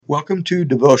Welcome to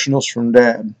Devotionals from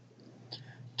Dad.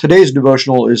 Today's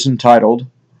devotional is entitled,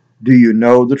 Do You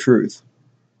Know the Truth?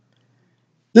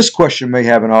 This question may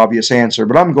have an obvious answer,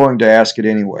 but I'm going to ask it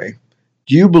anyway.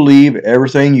 Do you believe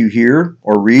everything you hear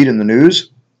or read in the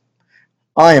news?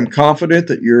 I am confident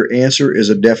that your answer is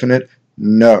a definite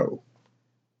no.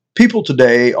 People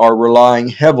today are relying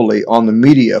heavily on the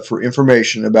media for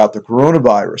information about the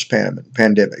coronavirus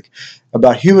pandemic,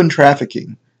 about human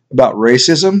trafficking, about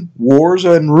racism, wars,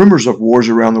 and rumors of wars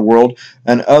around the world,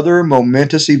 and other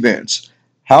momentous events.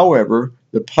 However,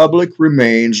 the public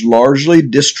remains largely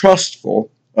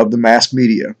distrustful of the mass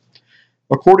media.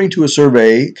 According to a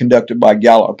survey conducted by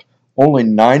Gallup, only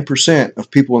 9%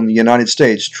 of people in the United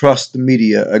States trust the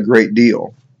media a great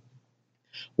deal,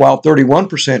 while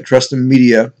 31% trust the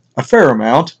media a fair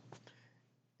amount,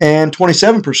 and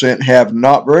 27% have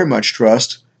not very much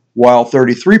trust, while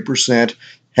 33%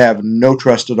 have no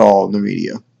trust at all in the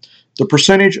media. The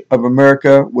percentage of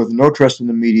America with no trust in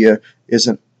the media is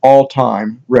an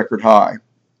all-time record high.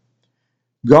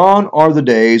 Gone are the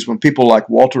days when people like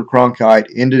Walter Cronkite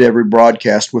ended every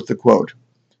broadcast with the quote,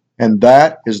 "And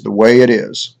that is the way it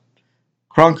is."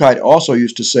 Cronkite also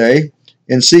used to say,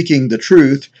 "In seeking the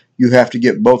truth, you have to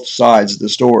get both sides of the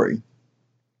story."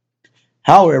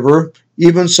 However,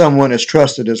 even someone as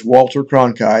trusted as Walter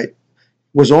Cronkite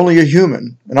was only a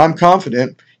human, and I'm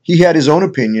confident he had his own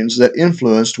opinions that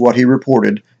influenced what he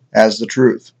reported as the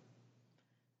truth.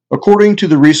 According to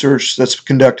the research that's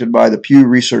conducted by the Pew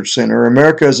Research Center,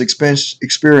 America is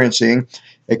experiencing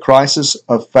a crisis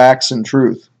of facts and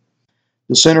truth.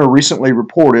 The center recently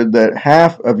reported that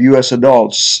half of U.S.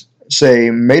 adults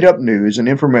say made-up news and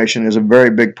information is a very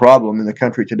big problem in the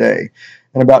country today,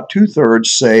 and about two-thirds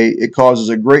say it causes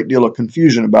a great deal of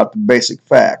confusion about the basic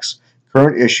facts,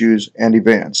 current issues, and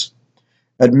events.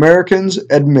 Americans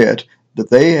admit that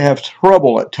they have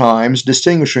trouble at times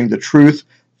distinguishing the truth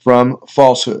from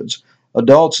falsehoods.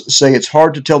 Adults say it's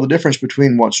hard to tell the difference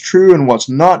between what's true and what's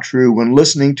not true when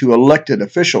listening to elected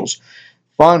officials.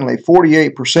 Finally,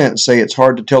 48% say it's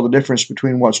hard to tell the difference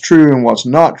between what's true and what's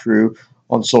not true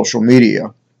on social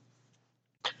media.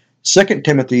 2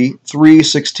 Timothy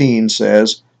 3:16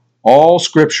 says, "All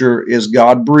Scripture is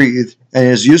God-breathed and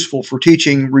is useful for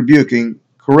teaching, rebuking,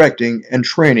 correcting, and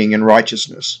training in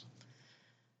righteousness."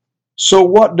 So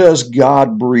what does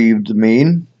God-breathed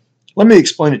mean? Let me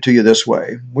explain it to you this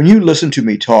way. When you listen to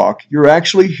me talk, you're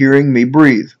actually hearing me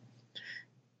breathe.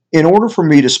 In order for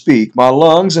me to speak, my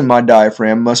lungs and my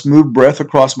diaphragm must move breath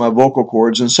across my vocal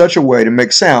cords in such a way to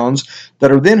make sounds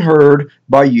that are then heard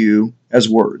by you as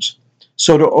words.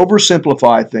 So to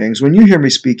oversimplify things, when you hear me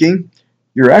speaking,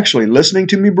 you're actually listening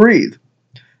to me breathe.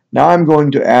 Now I'm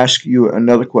going to ask you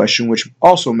another question which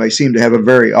also may seem to have a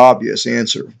very obvious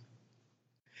answer.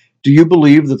 Do you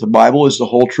believe that the Bible is the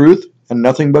whole truth and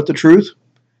nothing but the truth?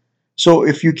 So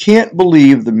if you can't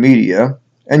believe the media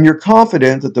and you're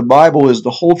confident that the Bible is the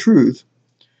whole truth,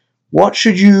 what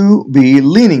should you be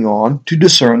leaning on to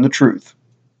discern the truth?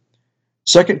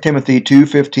 2 Timothy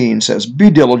 2:15 says, "Be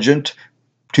diligent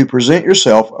to present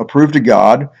yourself approved to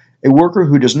God, a worker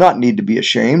who does not need to be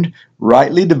ashamed,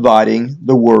 rightly dividing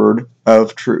the word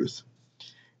of truth."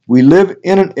 We live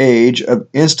in an age of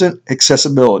instant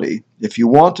accessibility. If you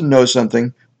want to know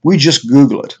something, we just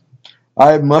Google it.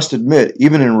 I must admit,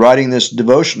 even in writing this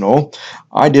devotional,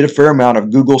 I did a fair amount of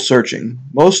Google searching.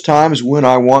 Most times when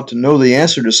I want to know the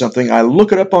answer to something, I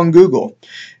look it up on Google.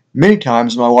 Many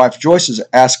times my wife Joyce has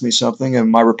asked me something, and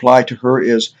my reply to her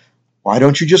is, "Why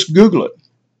don't you just Google it?"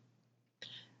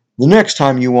 The next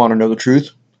time you want to know the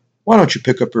truth, why don't you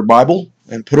pick up your Bible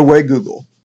and put away Google?